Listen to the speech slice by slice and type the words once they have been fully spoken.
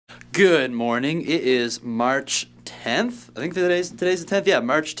Good morning. It is March 10th. I think today's the 10th. Yeah,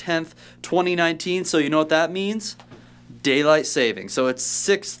 March 10th, 2019. So you know what that means? Daylight saving. So it's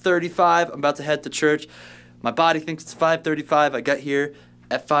 6:35. I'm about to head to church. My body thinks it's 5:35. I got here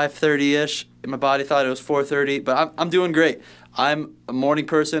at 5:30-ish. And my body thought it was 4:30, but I'm doing great. I'm a morning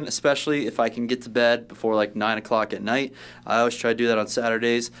person, especially if I can get to bed before like 9 o'clock at night. I always try to do that on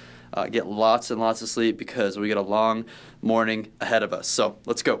Saturdays. Get lots and lots of sleep because we get a long morning ahead of us. So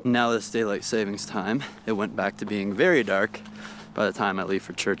let's go. Now this daylight savings time, it went back to being very dark by the time I leave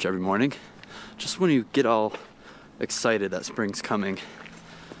for church every morning. Just when you get all excited that spring's coming,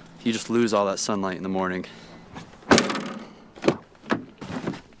 you just lose all that sunlight in the morning.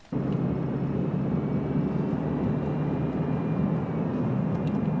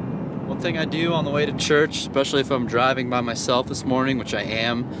 One thing I do on the way to church, especially if I'm driving by myself this morning, which I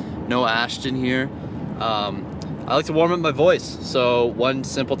am, no Ashton here, I like to warm up my voice. So one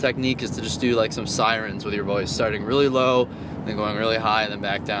simple technique is to just do like some sirens with your voice, starting really low, then going really high, and then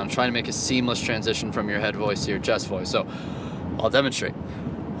back down, trying to make a seamless transition from your head voice to your chest voice. So I'll demonstrate.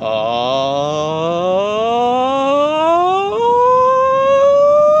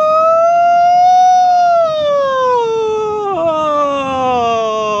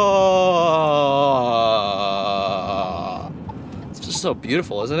 It's just so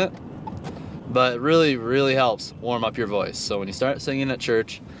beautiful, isn't it? But it really, really helps warm up your voice. So when you start singing at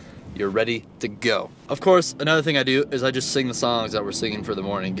church, you're ready to go. Of course, another thing I do is I just sing the songs that we're singing for the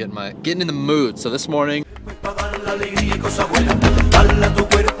morning, getting in the mood. So this morning,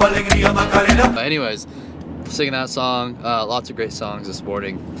 anyways, singing that song, lots of great songs this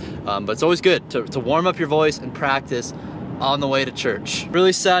morning. But it's always good to warm up your voice and practice on the way to church.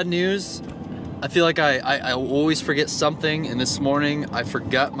 Really sad news. I feel like I always forget something, and this morning I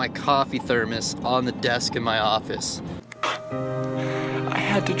forgot my coffee thermos on the desk in my office. I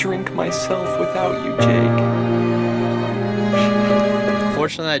had to drink myself without you, Jake.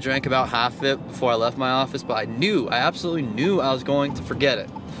 Fortunately, I drank about half of it before I left my office, but I absolutely knew I was going to forget it.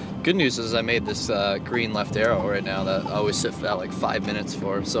 Good news is I made this green left arrow right now that I always sit at like 5 minutes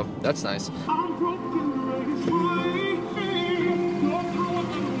for, so that's nice.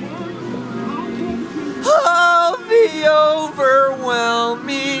 The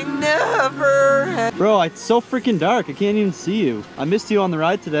overwhelming never. Bro, it's so freaking dark. I can't even see you. I missed you on the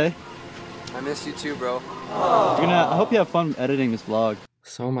ride today. I missed you too, bro. I hope you have fun editing this vlog.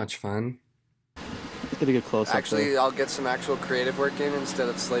 So much fun. Get a good close up. Actually, I'll get some actual creative work in instead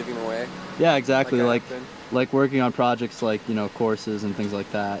of slaving away. Yeah, exactly. Like working on projects like, you know, courses and things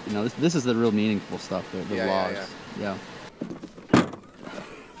like that. You know, this is the real meaningful stuff, the vlogs. Yeah.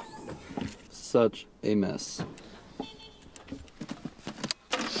 Such a mess.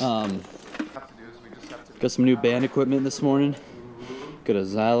 Got some new band equipment this morning. Got a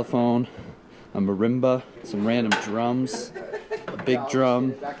xylophone, a marimba, some random drums, a big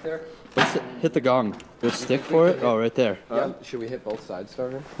drum. Let's hit the gong. There's a stick for it? Oh, right there. Yeah. Should we hit both sides,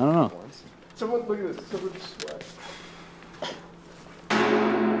 starter? I don't know. Someone, look at this. Someone sweat.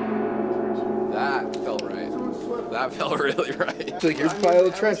 That felt right. That felt really right. It's like, here's pile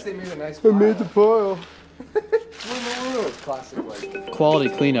of trash. They made a nice pile. I made the pile. Classic, like. Quality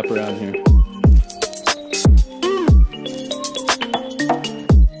cleanup around here.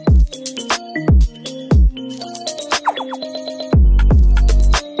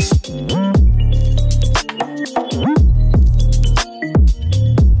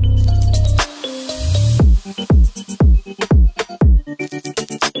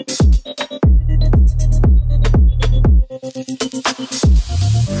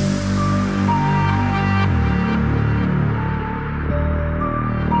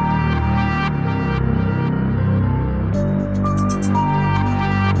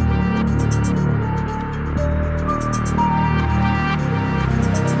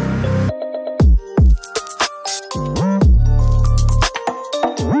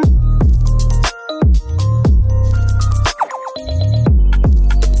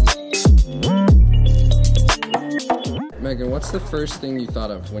 Megan, what's the first thing you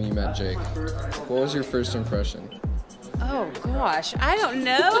thought of when you met Jake? What was your first impression? Oh gosh, I don't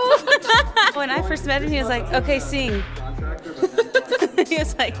know. When I first met him, he was like, okay, sing. He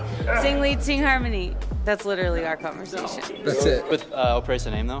was like, sing lead, sing harmony. That's literally our conversation. That's it. With Praise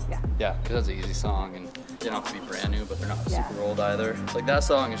the Name though? Yeah. Yeah, because that's an easy song, and they don't have to be brand new, but they're not super old either. Like that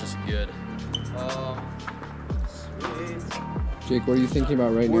song is just good. Sweet. Jake, what are you thinking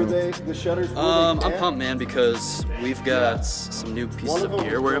about right Were now? they the shutters? I'm pumped, man, because we've got some new pieces of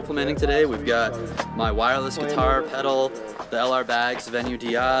gear we're implementing today. We've got my wireless guitar pedal, the LR Bags Venue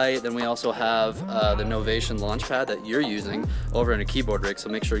DI, then we also have the Novation Launchpad that you're using over in a keyboard rig, so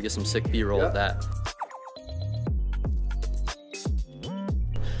make sure you get some sick B-roll of that.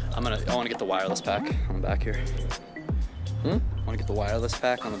 I want to get the wireless pack on the back here. I want to get the wireless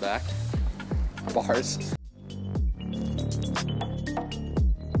pack on the back. Bars.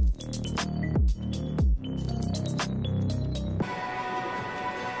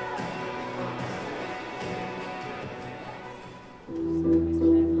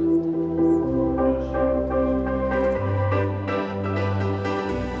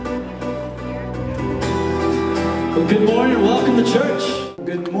 Well, good morning, welcome to church.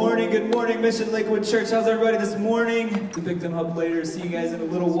 Good morning, Mission Lakewood Church. How's everybody this morning? We pick them up later. See you guys in a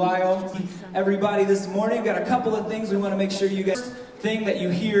little while. Everybody this morning, got a couple of things we want to make sure you guys thing that you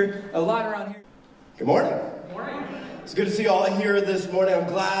hear a lot around here. Good morning. Good morning. It's good to see you all here this morning. I'm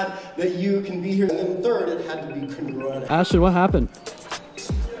glad that you can be here. And then third, it had to be congruent. Ashton, what happened?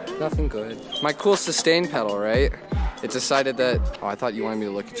 Nothing good. My cool sustain pedal, right? It decided that, oh, I thought you wanted me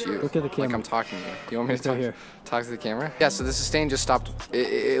to look at you. Look at the camera. Like I'm talking to you. Do you want me to here. talk to the camera? Yeah, so the sustain just stopped.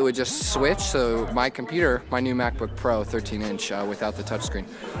 It would just switch. So my computer, my new MacBook Pro 13-inch without the touchscreen,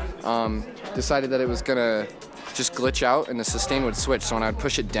 decided that it was gonna just glitch out and the sustain would switch. So when I would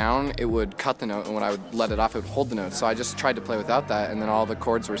push it down, it would cut the note, and when I would let it off, it would hold the note. So I just tried to play without that, and then all the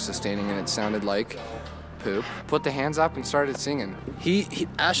chords were sustaining, and it sounded like poop. Put the hands up and started singing.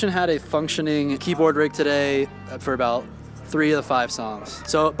 Ashton had a functioning keyboard rig today for about 3 of the 5 songs.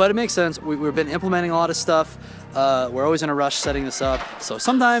 So, but it makes sense. We've been implementing a lot of stuff. We're always in a rush setting this up. So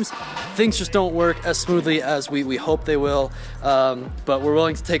sometimes things just don't work as smoothly as we hope they will. But we're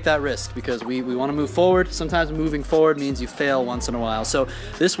willing to take that risk because we want to move forward. Sometimes moving forward means you fail once in a while. So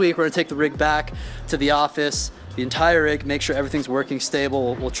this week we're gonna take the rig back to the office, the entire rig, make sure everything's working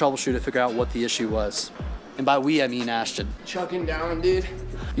stable. We'll troubleshoot it, figure out what the issue was. And by we, I mean Ashton. Chucking down, dude.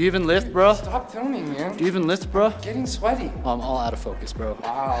 You even lift, bro? Stop filming, man. Do you even lift, bro? Getting sweaty. Oh, I'm all out of focus, bro.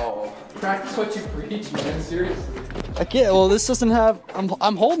 Wow. Practice what you preach, man. Seriously. I can't. Well, this doesn't have.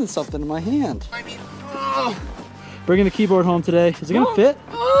 I'm holding something in my hand. Bringing the keyboard home today. Is it gonna fit?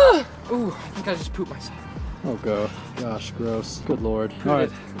 Ooh, I think I just pooped myself. Oh, gosh, gross. Good lord. All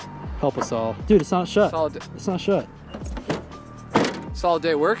right, help us all, dude. It's not shut. It's not shut. Solid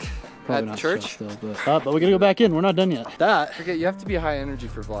day at work. Probably at not church. Shut still, but we gotta go back in. We're not done yet. Forget, you have to be high energy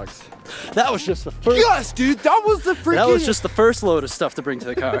for vlogs. That was just the first. Yes, dude, that was the freaking. That was just the first load of stuff to bring to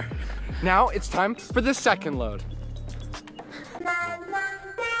the car. Now it's time for the second load.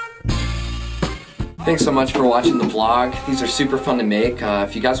 Thanks so much for watching the vlog. These are super fun to make.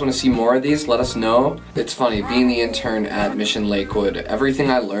 If you guys want to see more of these, let us know. It's funny, being the intern at Mission Lakewood, everything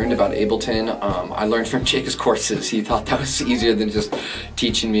I learned about Ableton, I learned from Jake's courses. He thought that was easier than just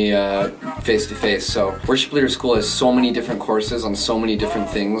teaching me face to face. So Worship Leader School has so many different courses on so many different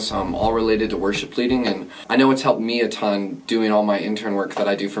things, all related to worship leading, and I know it's helped me a ton doing all my intern work that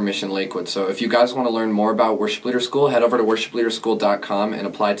I do for Mission Lakewood. So if you guys want to learn more about Worship Leader School, head over to worshipleaderschool.com and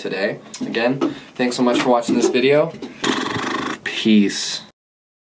apply today. Again, thanks so much for watching this video. Peace.